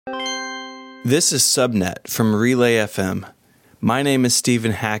This is Subnet from Relay FM. My name is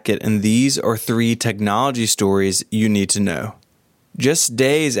Stephen Hackett, and these are 3 technology stories you need to know. Just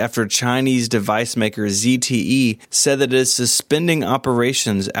days after Chinese device maker ZTE said that it is suspending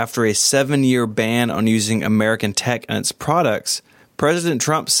operations after a 7-year ban on using American tech and its products, President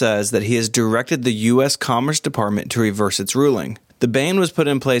Trump says that he has directed the U.S. Commerce Department to reverse its ruling. The ban was put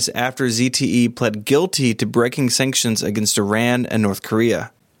in place after ZTE pled guilty to breaking sanctions against Iran and North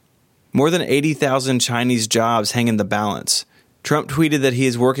Korea. More than 80,000 Chinese jobs hang in the balance. Trump tweeted that he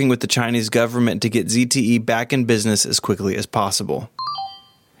is working with the Chinese government to get ZTE back in business as quickly as possible.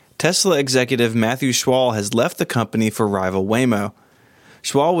 Tesla executive Matthew Schwal has left the company for rival Waymo.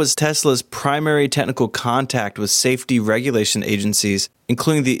 Schwal was Tesla's primary technical contact with safety regulation agencies,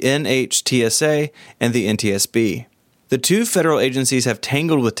 including the NHTSA and the NTSB. The 2 federal agencies have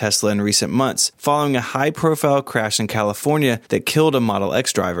tangled with Tesla in recent months, following a high-profile crash in California that killed a Model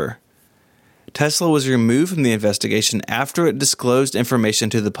X driver. Tesla was removed from the investigation after it disclosed information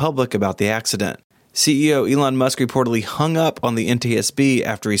to the public about the accident. CEO Elon Musk reportedly hung up on the NTSB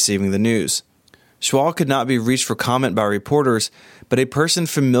after receiving the news. Schwal could not be reached for comment by reporters, but a person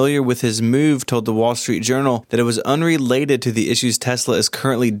familiar with his move told the Wall Street Journal that it was unrelated to the issues Tesla is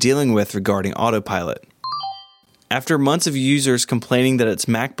currently dealing with regarding autopilot. After months of users complaining that its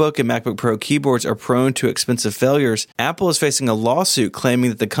MacBook and MacBook Pro keyboards are prone to expensive failures, Apple is facing a lawsuit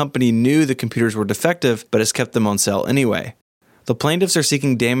claiming that the company knew the computers were defective but has kept them on sale anyway. The plaintiffs are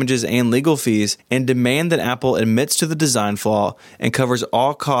seeking damages and legal fees and demand that Apple admits to the design flaw and covers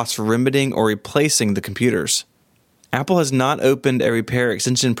all costs for remedying or replacing the computers. Apple has not opened a repair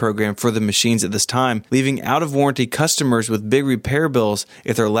extension program for the machines at this time, leaving out-of-warranty customers with big repair bills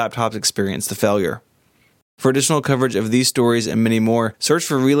if their laptops experience the failure. For additional coverage of these stories and many more, search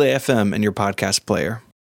for Relay FM in your podcast player.